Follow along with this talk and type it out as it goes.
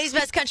Today's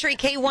Best Country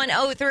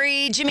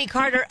K103. Jimmy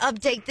Carter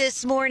update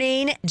this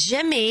morning.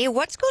 Jimmy,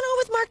 what's going on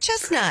with Mark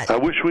Chesnutt? I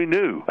wish we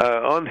knew.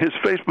 On his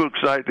Facebook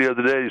site the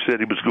other day, he said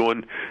he was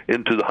going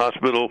into the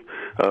hospital,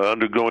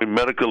 undergoing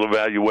medical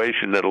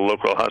evaluation at a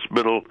local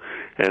hospital,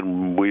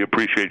 and we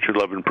appreciate your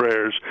love and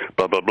prayers,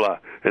 blah, blah, blah.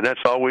 And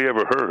that's all we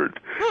ever heard.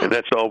 And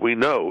that's all we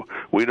know.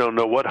 We don't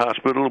know what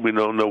hospital. We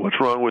don't know what's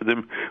wrong with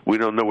him. We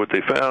don't know what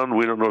they found.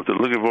 We don't know what they're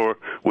looking for.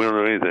 We don't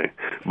know anything.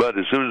 But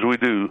as soon as we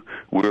do,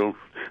 we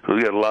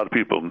got a lot of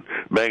people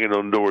banging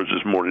on doors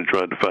this morning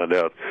trying to find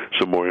out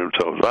some more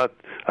info.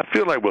 I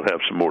feel like we'll have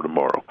some more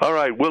tomorrow. All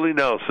right, Willie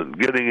Nelson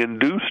getting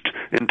induced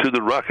into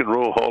the Rock and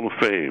Roll Hall of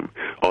Fame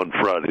on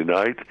Friday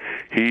night.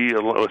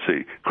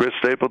 Chris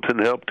Stapleton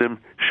helped him,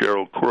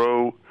 Sheryl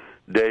Crow,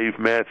 Dave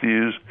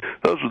Matthews.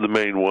 Those were the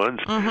main ones.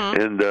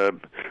 And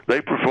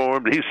they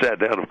performed. He sat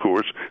down, of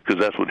course,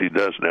 because that's what he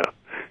does now.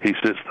 He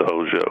sits the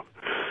whole show.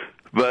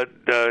 But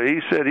he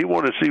said he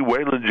wanted to see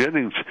Waylon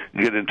Jennings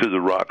get into the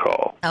Rock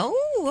Hall.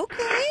 Oh,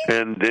 okay.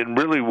 And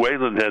really,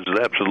 Waylon has an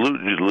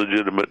absolute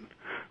legitimate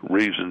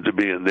reason to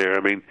be in there.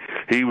 I mean,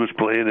 he was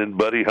playing in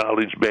Buddy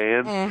Holly's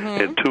band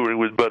and touring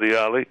with Buddy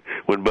Holly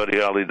when Buddy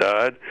Holly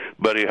died.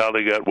 Buddy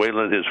Holly got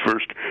Waylon his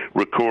first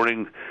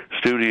recording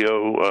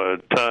studio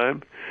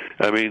time.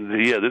 I mean,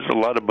 yeah, there's a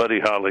lot of Buddy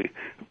Holly,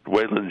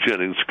 Waylon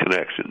Jennings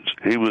connections.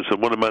 He was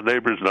one of my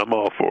neighbors, and I'm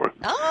all for it.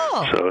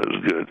 Oh. So it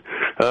was good.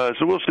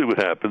 So we'll see what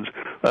happens.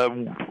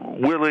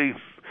 Willie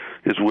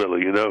is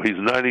Willie. You know, he's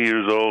 90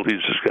 years old.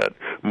 He's just got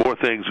more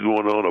things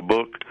going on, a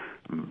book,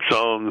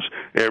 songs,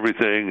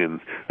 everything,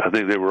 and I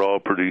think they were all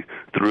pretty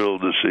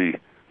thrilled to see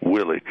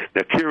Willie.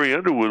 Now, Carrie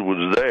Underwood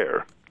was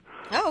there,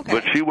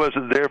 but she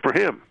wasn't there for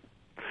him.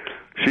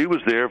 She was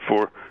there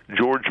for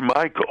George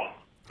Michael.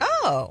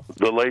 Oh.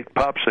 The late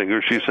pop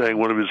singer. She sang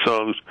one of his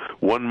songs,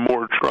 One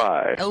More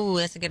Try. Oh,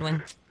 that's a good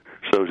one.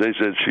 So they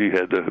said she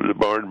had the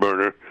barn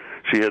burner.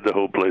 She had the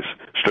whole place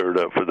stirred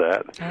up for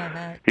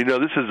that. You know,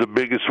 this is the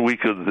biggest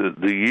week of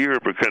the year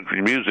for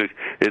country music.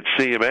 It's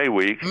CMA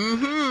week.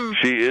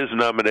 She is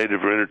nominated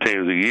for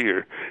Entertainer of the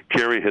Year.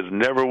 Carrie has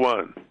never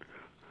won.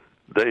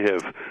 They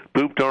have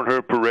pooped on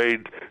her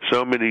parade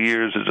so many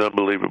years, it's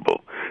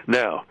unbelievable.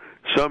 Now,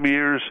 some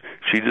years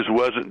she just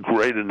wasn't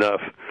great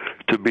enough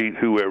to beat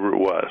whoever it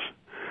was,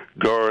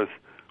 Garth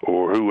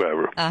or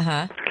whoever.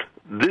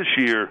 This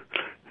year,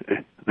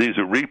 these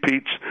are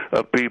repeats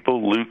of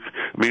people. Luke,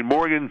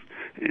 Morgan,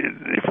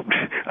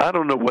 I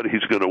don't know what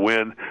he's going to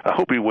win. I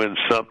hope he wins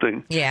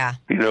something. Yeah.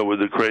 You know, with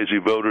the crazy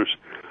voters.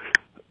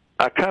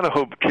 I kind of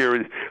hope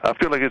Carrie, I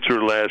feel like it's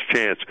her last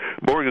chance.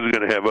 Morgan's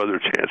going to have other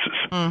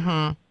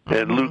chances.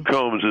 And Luke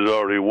Combs has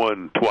already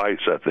won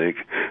twice, I think.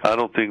 I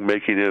don't think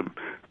making him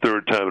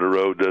third time in a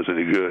row does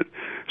any good.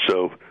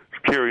 So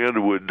Carrie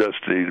Underwood does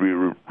need to be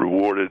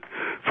rewarded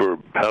for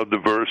how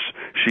diverse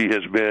she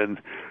has been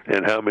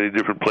and how many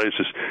different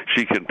places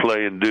she can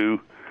play and do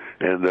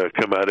and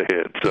come out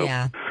ahead.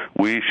 So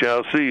we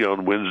shall see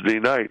on Wednesday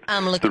night.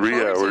 I'm looking 3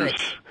 forward hours to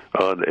it.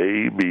 On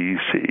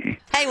ABC.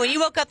 Hey, when you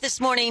woke up this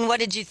morning,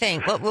 what did you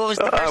think? What was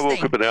the first thing? I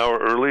woke up an hour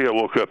early. I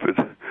woke up at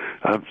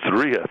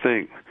 3, I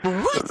think.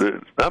 What?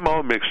 I'm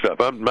all mixed up.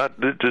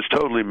 It just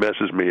totally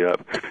messes me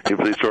up if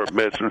they start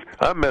messing.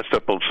 I'm messed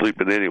up on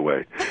sleeping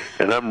anyway,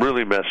 and I'm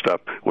really messed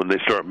up when they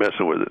start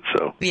messing with it.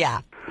 So yeah,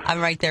 I'm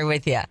right there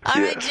with you.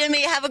 All right,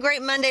 Jimmy, have a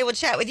great Monday. We'll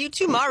chat with you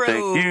tomorrow.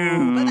 Thank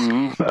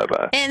you.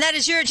 Bye-bye. And that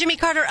is your Jimmy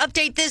Carter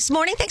update this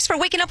morning. Thanks for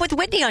waking up with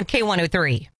Whitney on K103.